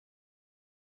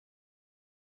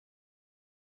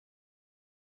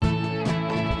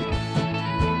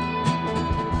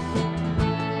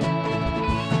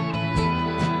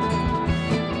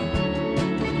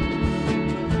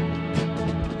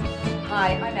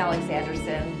Alex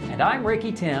Anderson. And I'm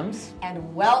Ricky Timms.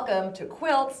 And welcome to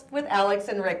Quilts with Alex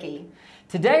and Ricky.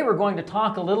 Today we're going to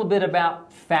talk a little bit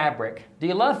about fabric. Do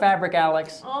you love fabric,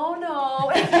 Alex? Oh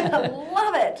no, I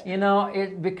love it. You know,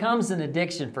 it becomes an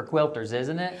addiction for quilters,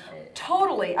 isn't it?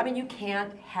 Totally. I mean, you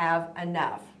can't have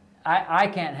enough. I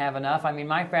can't have enough. I mean,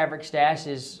 my fabric stash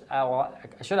is,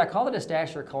 should I call it a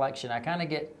stash or a collection? I kind of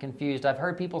get confused. I've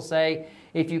heard people say,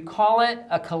 if you call it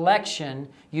a collection,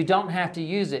 you don't have to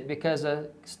use it because a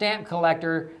stamp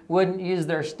collector wouldn't use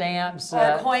their stamps. Or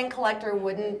a coin collector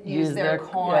wouldn't use their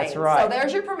coins. That's right. So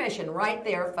there's your permission right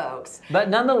there, folks. But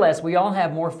nonetheless, we all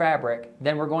have more fabric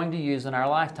than we're going to use in our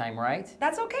lifetime, right?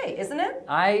 That's okay, isn't it?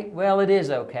 Well, it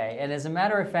is okay. And as a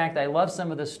matter of fact, I love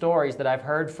some of the stories that I've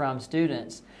heard from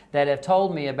students that have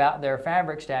told me about their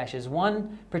fabric stashes.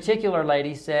 One particular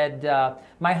lady said,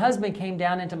 my husband came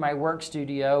down into my work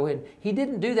studio and he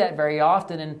didn't do that very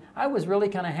often, and I was really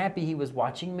kind of happy he was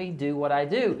watching me do what I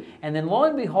do. And then lo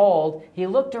and behold, he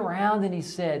looked around and he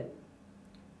said,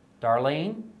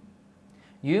 Darlene,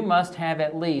 you must have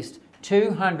at least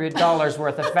 $200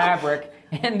 worth of fabric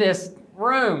in this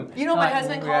room. You know what my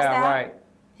husband calls that? Right.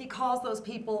 He calls those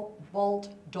people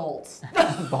bolt dolts.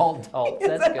 Bolt dolts,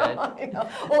 that's good. I know.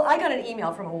 Well, I got an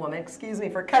email from a woman, excuse me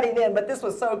for cutting in, but this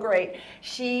was so great.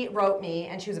 She wrote me,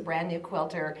 and she was a brand new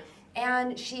quilter,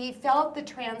 and she felt the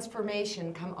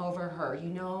transformation come over her. You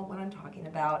know what I'm talking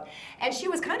about. And she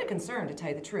was kind of concerned, to tell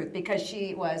you the truth, because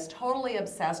she was totally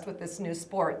obsessed with this new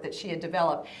sport that she had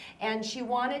developed. And she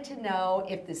wanted to know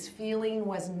if this feeling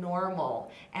was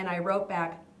normal. And I wrote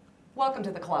back, welcome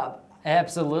to the club.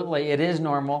 Absolutely, it is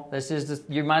normal. This is just,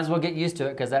 you might as well get used to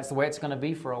it because that's the way it's going to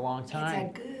be for a long time.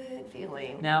 It's a good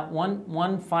feeling. Now,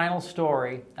 one final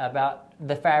story about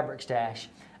the fabric stash.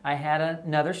 I had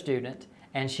another student,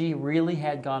 and she really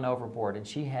had gone overboard, and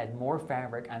she had more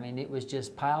fabric. I mean, it was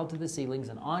just piled to the ceilings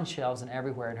and on shelves and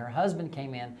everywhere. And her husband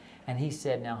came in, and he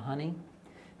said, "Now, honey,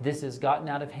 this has gotten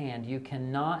out of hand. You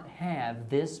cannot have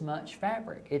this much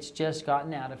fabric. It's just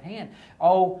gotten out of hand."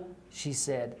 "Oh," she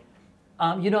said,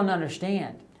 "you don't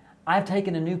understand. I've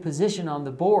taken a new position on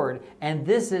the board, and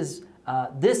this is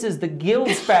the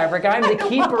Guild's fabric. I'm the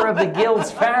keeper of the Guild's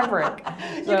fabric."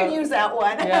 So, you can use that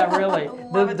one. Yeah, really.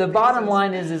 The bottom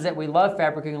line is that we love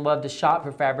fabric and love to shop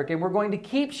for fabric, and we're going to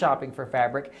keep shopping for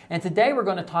fabric. And today we're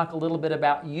going to talk a little bit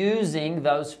about using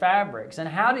those fabrics and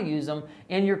how to use them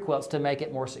in your quilts to make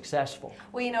it more successful.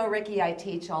 Well, you know, Ricky, I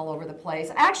teach all over the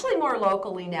place, actually more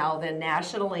locally now than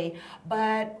nationally,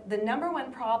 but the number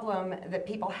one problem that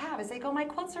people have is they go, my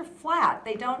quilts are flat.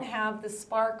 They don't have the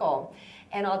sparkle.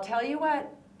 And I'll tell you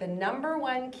what, the number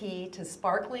one key to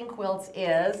sparkling quilts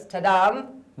is,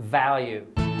 ta-dam, value.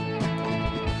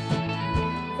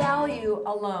 Value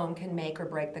alone can make or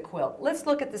break the quilt. Let's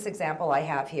look at this example I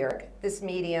have here. This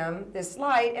medium, this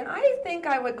light, and I think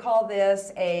I would call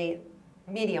this a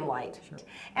medium light. Sure.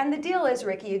 And the deal is,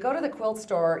 Ricky, you go to the quilt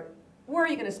store, where are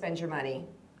you going to spend your money?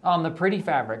 On the pretty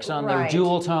fabrics, on the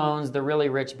jewel tones, the really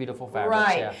rich, beautiful fabrics.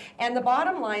 Right. Yeah. And the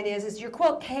bottom line is your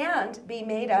quilt can't be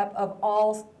made up of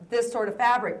all this sort of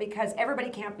fabric because everybody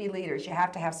can't be leaders. You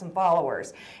have to have some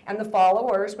followers. And the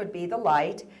followers would be the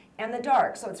light and the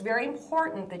dark. So it's very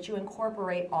important that you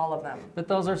incorporate all of them. But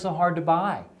those are so hard to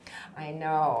buy. I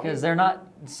know. Because they're not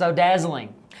so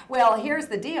dazzling. Well, here's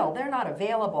the deal. They're not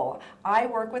available. I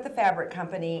work with a fabric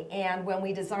company, and when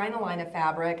we design a line of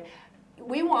fabric,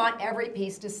 we want every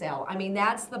piece to sell. I mean,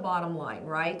 that's the bottom line,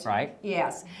 right? Right.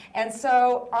 Yes. And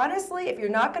so, honestly, if you're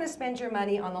not going to spend your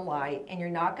money on the light and you're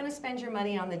not going to spend your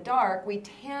money on the dark, we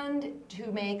tend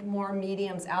to make more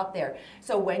mediums out there.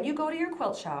 So when you go to your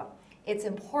quilt shop, it's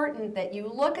important that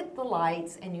you look at the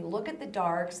lights and you look at the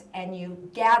darks and you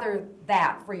gather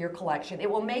that for your collection.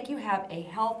 It will make you have a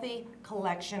healthy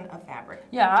collection of fabric.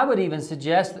 Yeah, I would even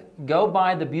suggest go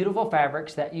buy the beautiful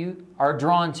fabrics that you are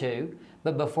drawn to.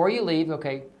 But before you leave,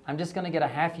 okay, I'm just going to get a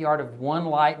half yard of one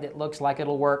light that looks like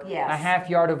it'll work, yes, a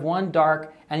half yard of one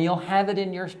dark, and you'll have it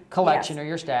in your collection, yes, or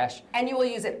your stash. And you will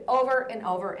use it over and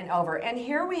over and over. And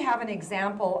here we have an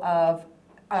example of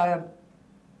a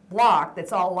block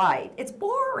that's all light. It's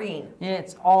boring. Yeah,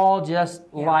 it's all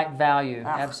just light value,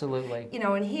 absolutely. You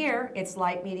know, and here it's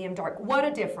light, medium, dark. What a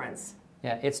difference.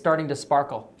 Yeah, it's starting to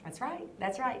sparkle. That's right,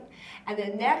 that's right. And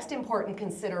the next important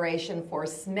consideration for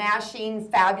smashing,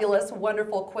 fabulous,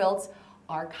 wonderful quilts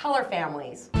are color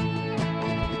families.